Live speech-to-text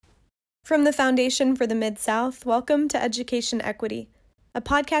From the Foundation for the Mid-South, welcome to Education Equity, a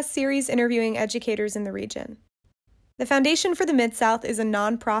podcast series interviewing educators in the region. The Foundation for the Mid-South is a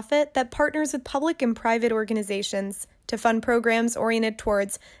nonprofit that partners with public and private organizations to fund programs oriented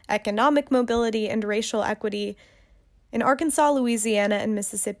towards economic mobility and racial equity in Arkansas, Louisiana, and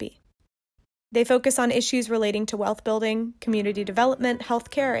Mississippi. They focus on issues relating to wealth building, community development,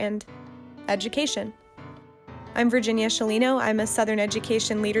 healthcare, and education. I'm Virginia Shalino. I'm a Southern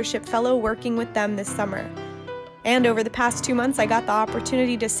Education Leadership Fellow working with them this summer. And over the past 2 months, I got the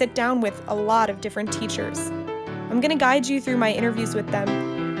opportunity to sit down with a lot of different teachers. I'm going to guide you through my interviews with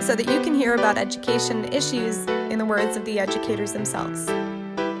them so that you can hear about education issues in the words of the educators themselves.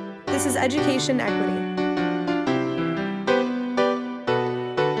 This is Education Equity.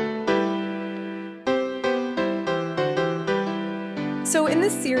 So in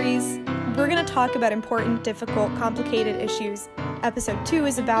this series, we're going to talk about important, difficult, complicated issues. Episode 2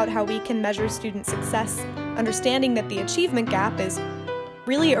 is about how we can measure student success, understanding that the achievement gap is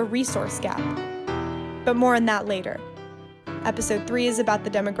really a resource gap. But more on that later. Episode 3 is about the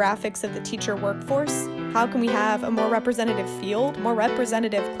demographics of the teacher workforce. How can we have a more representative field, more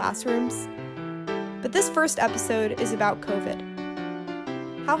representative classrooms? But this first episode is about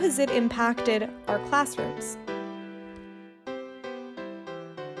COVID. How has it impacted our classrooms?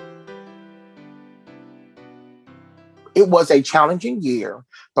 It was a challenging year,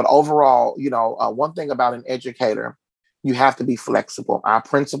 but overall, one thing about an educator, you have to be flexible. Our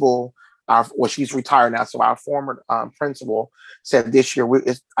principal, she's retired now, so our former principal said this year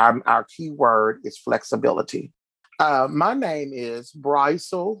our key word is flexibility. My name is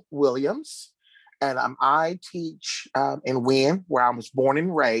Brycel Williams, and I teach in Wynne, where I was born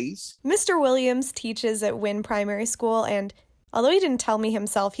and raised. Mr. Williams teaches at Wynne Primary School, and although he didn't tell me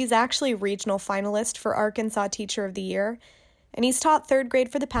himself, he's actually a regional finalist for Arkansas Teacher of the Year, and he's taught third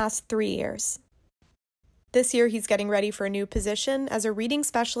grade for the past 3 years. This year, he's getting ready for a new position as a reading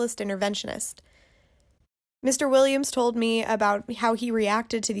specialist interventionist. Mr. Williams told me about how he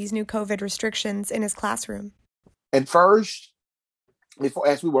reacted to these new COVID restrictions in his classroom. At first,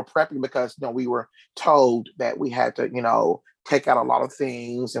 as we were prepping, because we were told that we had to, take out a lot of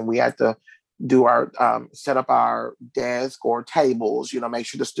things, and we had to do our set up our desk or tables, make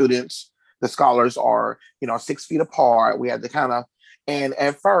sure the scholars are 6 feet apart. We had to and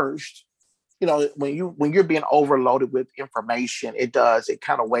at first, when you're being overloaded with information, it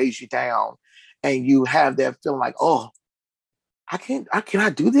kind of weighs you down, and you have that feeling like, oh, can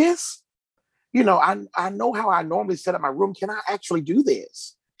I do this? I know how I normally set up my room. Can I actually do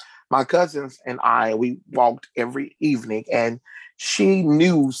this? My cousins and I, we walked every evening, and she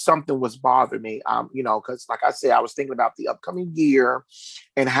knew something was bothering me, because like I said, I was thinking about the upcoming year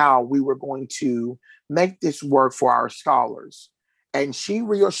and how we were going to make this work for our scholars. And she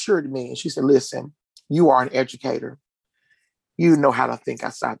reassured me, and she said, listen, you are an educator. You know how to think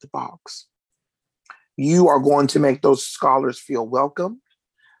outside the box. You are going to make those scholars feel welcome.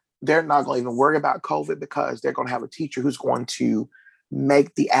 They're not going to even worry about COVID, because they're going to have a teacher who's going to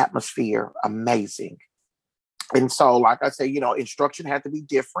make the atmosphere amazing. And so, like I say, instruction had to be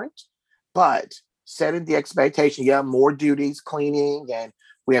different, but setting the expectation, more duties, cleaning, and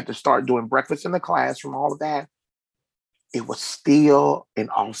we had to start doing breakfast in the classroom, all of that. It was still an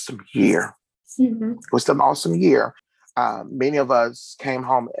awesome year. Mm-hmm. It was still an awesome year. Many of us came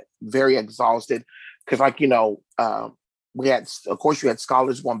home very exhausted because, we had, of course, you had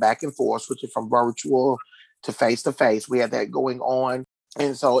scholars going back and forth, switching from virtual to face-to-face. We had that going on.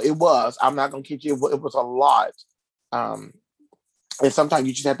 And so I'm not going to kid you, it was a lot. And sometimes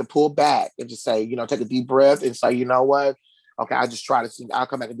you just have to pull back and just say, take a deep breath and say, you know what? Okay, I just try to see. I'll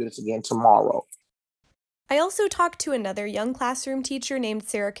come back and do this again tomorrow. I also talked to another young classroom teacher named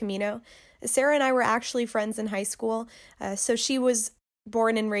Sarah Camino. Sarah and I were actually friends in high school. So she was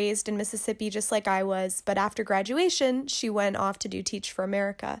born and raised in Mississippi just like I was, but after graduation, she went off to do Teach for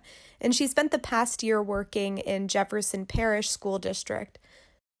America. And she spent the past year working in Jefferson Parish School District.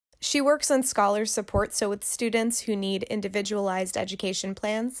 She works on scholar support, so with students who need individualized education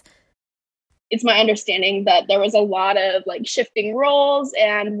plans. It's my understanding that there was a lot of shifting roles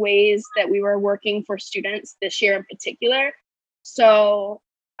and ways that we were working for students this year in particular. So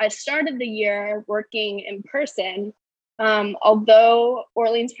I started the year working in person. Although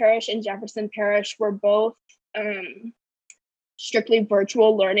Orleans Parish and Jefferson Parish were both strictly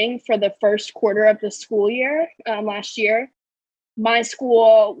virtual learning for the first quarter of the school year last year, my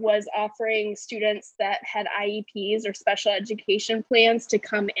school was offering students that had IEPs or special education plans to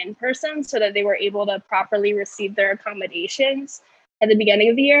come in person so that they were able to properly receive their accommodations at the beginning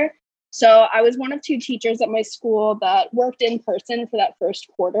of the year. So I was one of two teachers at my school that worked in person for that first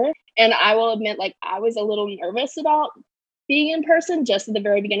quarter. And I will admit, like, I was a little nervous about being in person just at the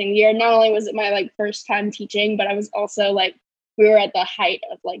very beginning of the year. Not only was it my like first time teaching, but I was also like, we were at the height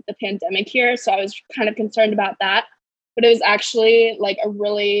of like the pandemic here. So I was kind of concerned about that. But it was actually like a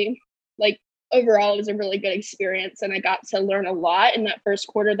really, like, overall, it was a really good experience. And I got to learn a lot in that first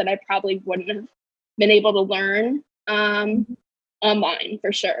quarter that I probably wouldn't have been able to learn online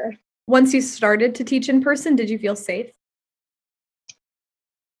for sure. Once you started to teach in person, did you feel safe?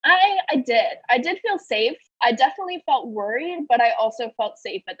 I did. I did feel safe. I definitely felt worried, but I also felt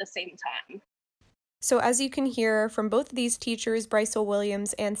safe at the same time. So as you can hear from both of these teachers, Brycel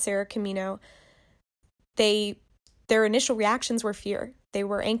Williams and Sarah Camino, their initial reactions were fear. They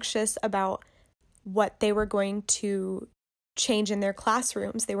were anxious about what they were going to change in their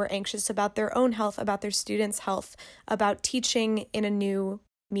classrooms. They were anxious about their own health, about their students' health, about teaching in a new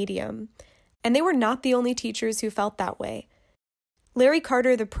medium. And they were not the only teachers who felt that way. Larry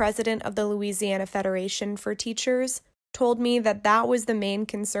Carter, the president of the Louisiana Federation for Teachers, told me that that was the main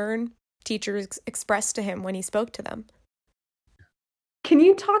concern teachers expressed to him when he spoke to them. Can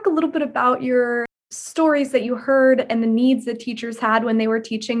you talk a little bit about your stories that you heard and the needs that teachers had when they were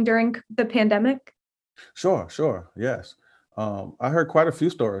teaching during the pandemic? Sure. Yes. I heard quite a few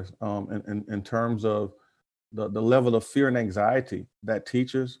stories in terms of the level of fear and anxiety that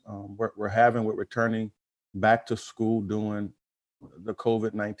teachers were having with returning back to school during the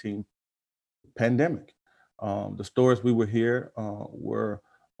COVID-19 pandemic. The stories we would hear were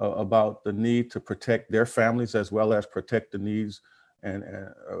about the need to protect their families as well as protect the needs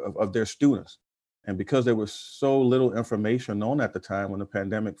of their students. And because there was so little information known at the time when the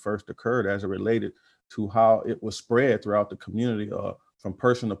pandemic first occurred as it related to how it was spread throughout the community from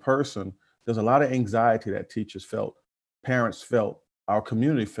person to person, there's a lot of anxiety that teachers felt, parents felt, our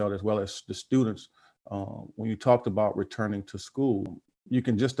community felt, as well as the students. When you talked about returning to school, you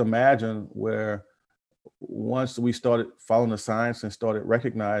can just imagine where once we started following the science and started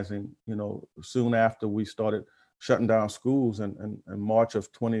recognizing, soon after we started shutting down schools in March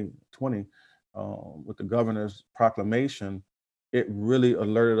of 2020, with the governor's proclamation, it really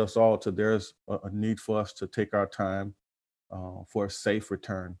alerted us all to there's a need for us to take our time for a safe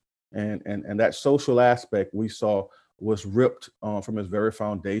return. And that social aspect we saw was ripped from its very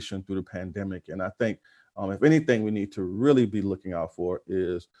foundation through the pandemic. And I think if anything we need to really be looking out for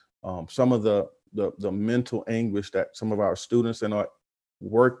is some of the mental anguish that some of our students and our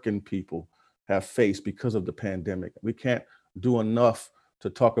working people have faced because of the pandemic. We can't do enough to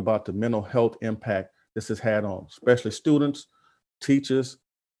talk about the mental health impact this has had on especially students, teachers,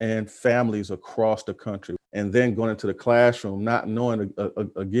 and families across the country. And then going into the classroom, not knowing,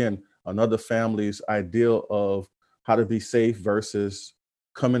 again, another family's ideal of how to be safe versus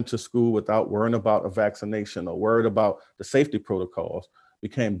coming to school without worrying about a vaccination or worried about the safety protocols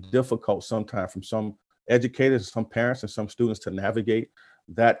became difficult sometimes from some educators, some parents, and some students to navigate.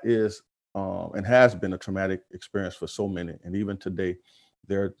 That is and has been a traumatic experience for so many. And even today,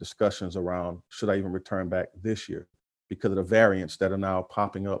 there are discussions around, should I even return back this year because of the variants that are now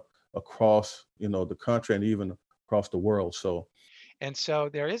popping up across, the country and even across the world. And so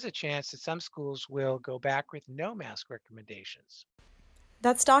there is a chance that some schools will go back with no mask recommendations.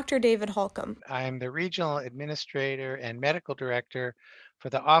 That's Dr. David Holcomb. I am the regional administrator and medical director for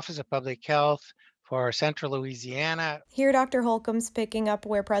the Office of Public Health for Central Louisiana. Here, Dr. Holcomb's picking up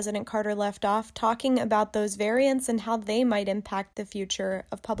where President Carter left off, talking about those variants and how they might impact the future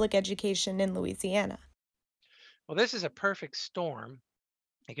of public education in Louisiana. Well, this is a perfect storm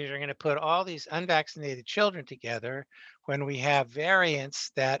because you're going to put all these unvaccinated children together when we have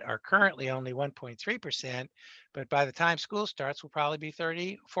variants that are currently only 1.3%, but by the time school starts will probably be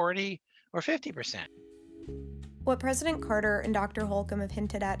 30, 40, or 50%. What President Carter and Dr. Holcomb have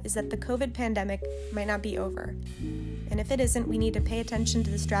hinted at is that the COVID pandemic might not be over. And if it isn't, we need to pay attention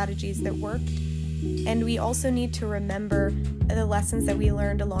to the strategies that worked, and we also need to remember the lessons that we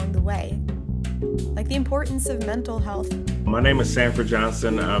learned along the way, like the importance of mental health. My name is Sanford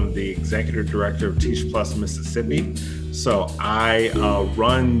Johnson. I'm the Executive Director of Teach Plus Mississippi. So I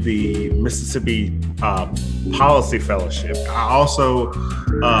run the Mississippi Policy Fellowship. I also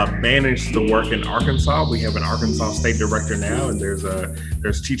manage the work in Arkansas. We have an Arkansas State Director now, and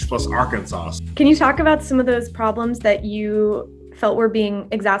there's Teach Plus Arkansas. Can you talk about some of those problems that you felt were being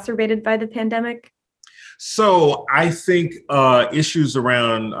exacerbated by the pandemic? So I think issues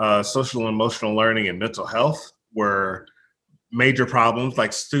around social and emotional learning and mental health were major problems,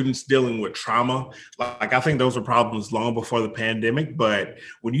 like students dealing with trauma. Like I think those were problems long before the pandemic. But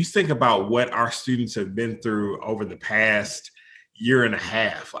when you think about what our students have been through over the past year and a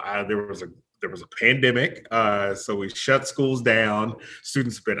half. There was a pandemic, so we shut schools down.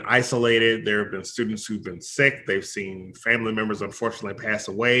 Students have been isolated. There have been students who've been sick. They've seen family members unfortunately pass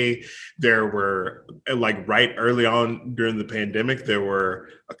away. There were, like, right early on during the pandemic, there were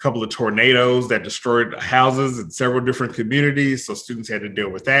a couple of tornadoes that destroyed houses in several different communities. So students had to deal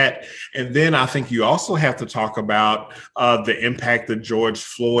with that. And then I think you also have to talk about the impact that George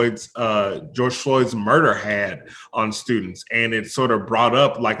Floyd's murder had on students. And it sort of brought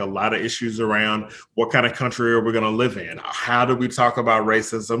up, like, a lot of issues around what kind of country are we going to live in? How do we talk about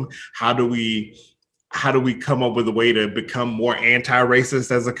racism? How do we come up with a way to become more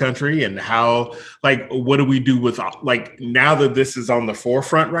anti-racist as a country? And how, like, what do we do with, like, now that this is on the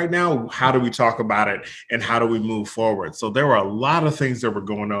forefront right now, how do we talk about it and how do we move forward? So there were a lot of things that were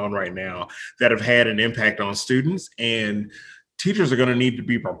going on right now that have had an impact on students, and teachers are going to need to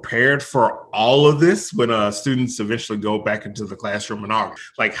be prepared for all of this when students eventually go back into the classroom in August.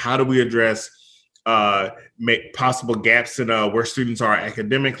 Like, how do we address possible gaps in where students are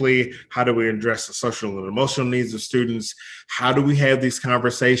academically? How do we address the social and emotional needs of students? How do we have these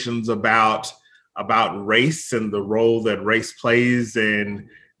conversations about race and the role that race plays in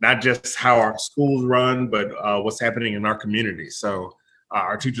not just how our schools run, but what's happening in our community? So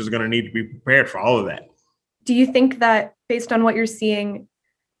our teachers are going to need to be prepared for all of that. Do you think that, based on what you're seeing,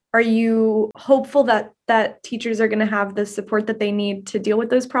 are you hopeful that teachers are going to have the support that they need to deal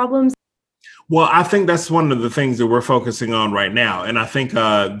with those problems? Well, I think that's one of the things that we're focusing on right now. And I think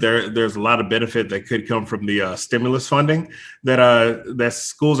there's a lot of benefit that could come from the stimulus funding that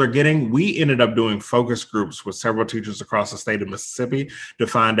schools are getting. We ended up doing focus groups with several teachers across the state of Mississippi to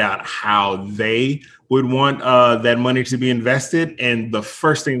find out how they would want that money to be invested. And the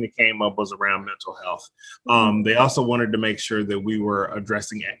first thing that came up was around mental health. They also wanted to make sure that we were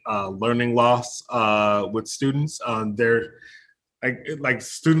addressing learning loss with students. Like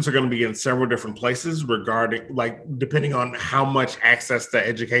students are going to be in several different places regarding, like, depending on how much access to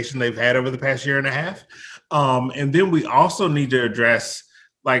education they've had over the past year and a half. And then we also need to address,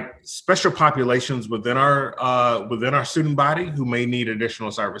 like, special populations within our student body who may need additional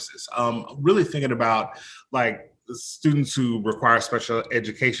services. Really thinking about, like, the students who require special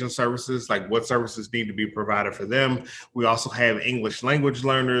education services, like what services need to be provided for them. We also have English language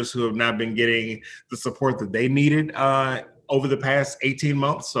learners who have not been getting the support that they needed over the past 18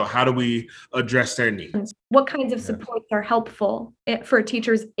 months. So how do we address their needs? What kinds of supports are helpful for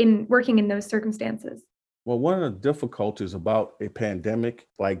teachers in working in those circumstances? Well, one of the difficulties about a pandemic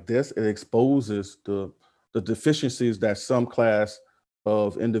like this, it exposes the deficiencies that some class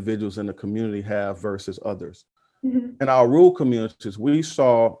of individuals in the community have versus others. Mm-hmm. In our rural communities, we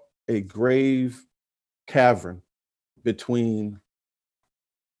saw a grave cavern between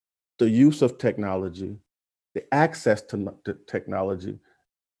the use of technology, the access to technology,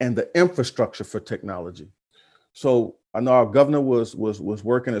 and the infrastructure for technology. So I know our governor was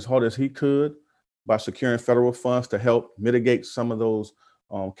working as hard as he could by securing federal funds to help mitigate some of those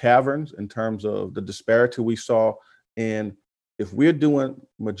caverns in terms of the disparity we saw. And if we're doing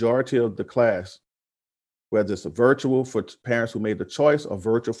majority of the class, whether it's a virtual for parents who made the choice or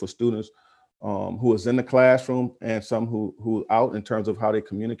virtual for students who is in the classroom and some who out in terms of how they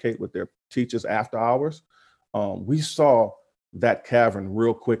communicate with their teachers after hours, we saw that cavern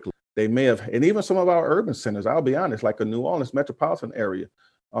real quickly. They may have, and even some of our urban centers, I'll be honest, like a New Orleans metropolitan area,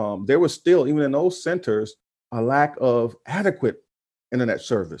 there was still, even in those centers, a lack of adequate internet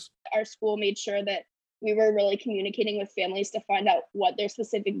service. Our school made sure that we were really communicating with families to find out what their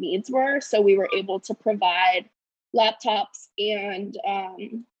specific needs were. So we were able to provide laptops and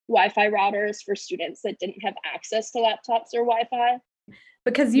Wi-Fi routers for students that didn't have access to laptops or Wi-Fi.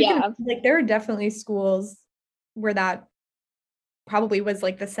 Because there are definitely schools where that probably was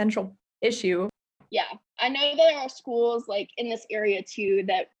like the central issue. Yeah, I know there are schools like in this area too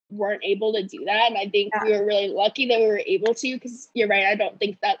that weren't able to do that. And I think we were really lucky that we were able to, because you're right, I don't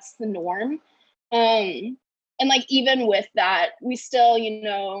think that's the norm. And like, even with that, we still,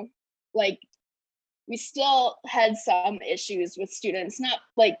 we still had some issues with students not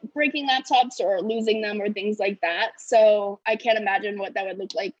like breaking laptops or losing them or things like that. So I can't imagine what that would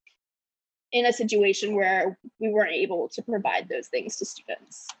look like in a situation where we weren't able to provide those things to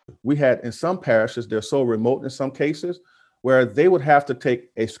students. We had, in some parishes, they're so remote in some cases, where they would have to take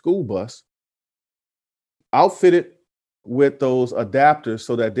a school bus, outfit it with those adapters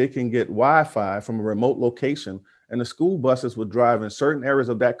so that they can get Wi-Fi from a remote location. And the school buses would drive in certain areas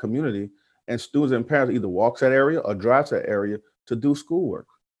of that community, and students and parents either walk that area or drive to that area to do schoolwork.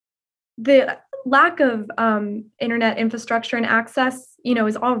 The lack of internet infrastructure and access,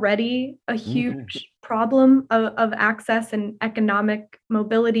 is already a huge problem of access and economic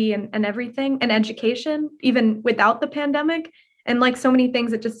mobility and everything, and education, even without the pandemic. And like so many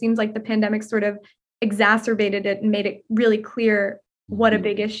things, it just seems like the pandemic sort of exacerbated it and made it really clear what a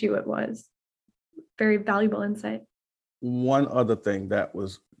big issue it was. Very valuable insight. One other thing that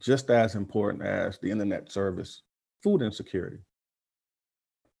was just as important as the internet service, food insecurity.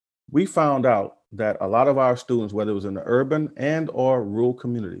 We found out that a lot of our students, whether it was in the urban and or rural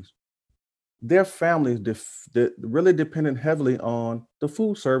communities, their families really depended heavily on the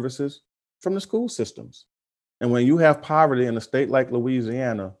food services from the school systems. And when you have poverty in a state like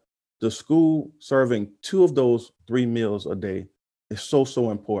Louisiana, the school serving 2 of those 3 meals a day is so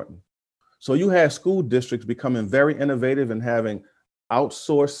important. So you had school districts becoming very innovative and having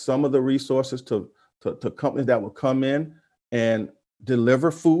outsourced some of the resources to companies that would come in and deliver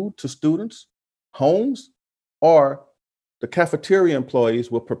food to students' homes, or the cafeteria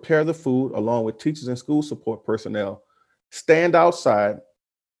employees will prepare the food along with teachers and school support personnel, stand outside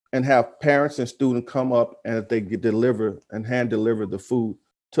and have parents and students come up, and they get delivered and hand deliver the food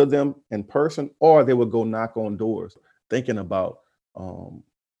to them in person, or they would go knock on doors, thinking about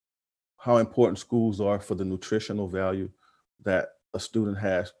how important schools are for the nutritional value that a student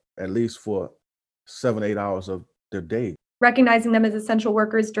has, at least for 7-8 hours of their day. Recognizing them as essential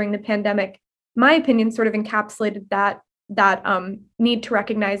workers during the pandemic, my opinion, sort of encapsulated that need to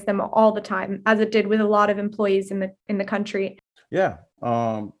recognize them all the time, as it did with a lot of employees in the country. Yeah,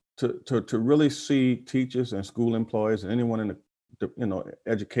 to really see teachers and school employees and anyone in the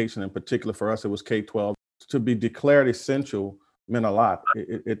education in particular, for us it was K-12, to be declared essential meant a lot.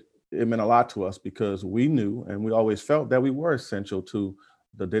 It meant a lot to us because we knew and we always felt that we were essential to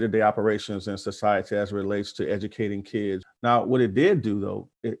the day-to-day operations in society as it relates to educating kids. Now, what it did do, though,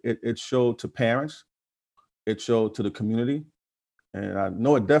 it showed to parents, it showed to the community, and I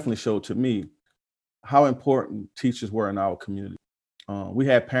know it definitely showed to me how important teachers were in our community. We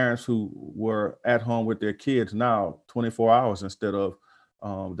had parents who were at home with their kids now 24 hours instead of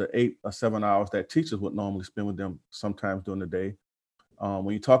the 8 or 7 hours that teachers would normally spend with them sometimes during the day.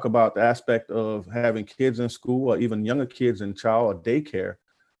 When you talk about the aspect of having kids in school or even younger kids in child or daycare,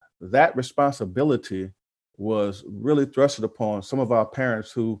 that responsibility was really thrusted upon some of our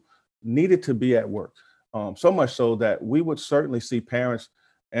parents who needed to be at work. So much so that we would certainly see parents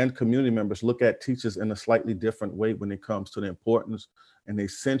and community members look at teachers in a slightly different way when it comes to the importance and the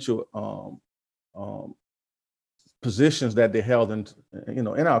essential positions that they held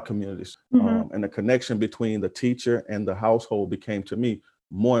in our communities. And the connection between the teacher and the household became, to me,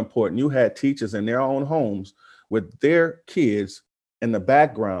 more important. You had teachers in their own homes with their kids in the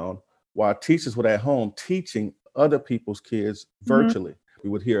background while teachers were at home teaching other people's kids virtually. We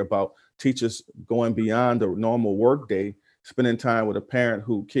would hear about teachers going beyond the normal workday, spending time with a parent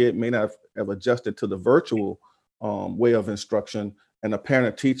who kid may not have adjusted to the virtual way of instruction, and a parent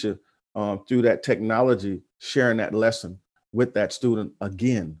and teacher through that technology sharing that lesson with that student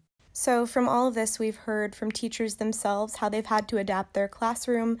again. So from all of this, we've heard from teachers themselves how they've had to adapt their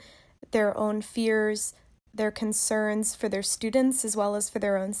classroom, their own fears, their concerns for their students, as well as for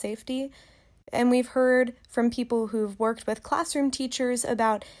their own safety. And we've heard from people who've worked with classroom teachers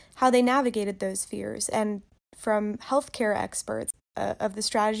about how they navigated those fears, and from healthcare experts of the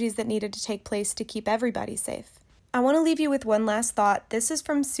strategies that needed to take place to keep everybody safe. I want to leave you with one last thought. This is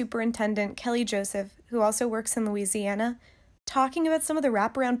from Superintendent Kelly Joseph, who also works in Louisiana, talking about some of the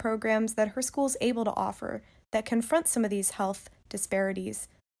wraparound programs that her school is able to offer that confront some of these health disparities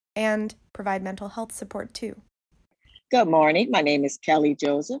and provide mental health support too. Good morning. My name is Kelly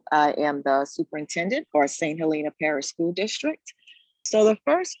Joseph. I am the superintendent for St. Helena Parish School District. So the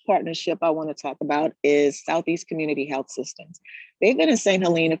first partnership I want to talk about is Southeast Community Health Systems. They've been in St.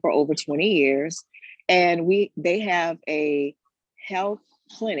 Helena for over 20 years, and they have a health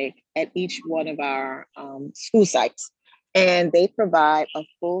clinic at each one of our school sites. And they provide a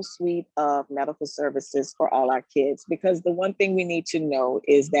full suite of medical services for all our kids, because the one thing we need to know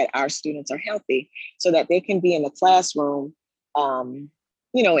is that our students are healthy so that they can be in the classroom, and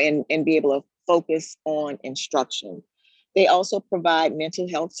be able to focus on instruction. They also provide mental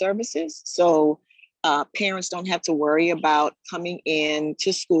health services. So parents don't have to worry about coming in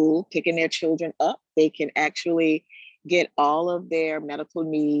to school, picking their children up. They can actually get all of their medical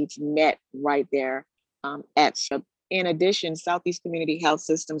needs met right there at school. In addition, Southeast Community Health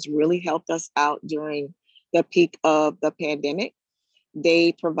Systems really helped us out during the peak of the pandemic.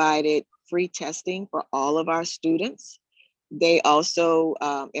 They provided free testing for all of our students. They also,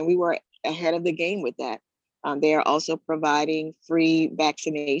 and we were ahead of the game with that. They are also providing free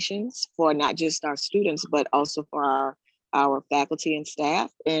vaccinations for not just our students, but also for our faculty and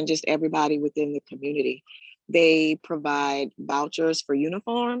staff and just everybody within the community. They provide vouchers for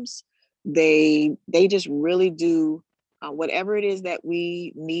uniforms. They just really do whatever it is that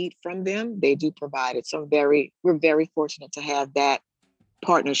we need from them, they do provide it. So we're very fortunate to have that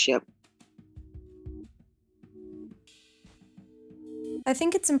partnership. I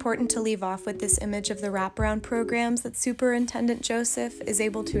think it's important to leave off with this image of the wraparound programs that Superintendent Joseph is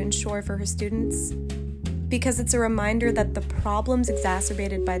able to ensure for her students, because it's a reminder that the problems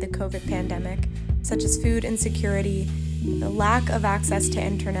exacerbated by the COVID pandemic, such as food insecurity, the lack of access to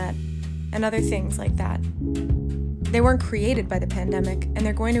internet, and other things like that, they weren't created by the pandemic, and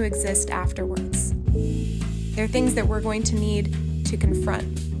they're going to exist afterwards. They're things that we're going to need to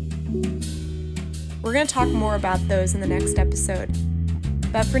confront. We're going to talk more about those in the next episode.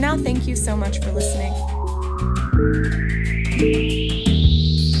 But for now, thank you so much for listening.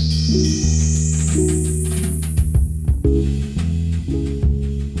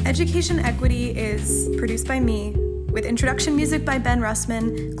 Education Equity is produced by me, with introduction music by Ben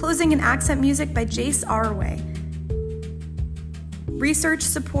Russman, closing and accent music by Jace Arway. Research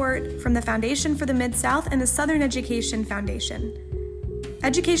support from the Foundation for the Mid-South and the Southern Education Foundation.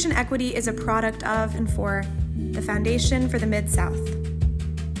 Education Equity is a product of and for the Foundation for the Mid-South.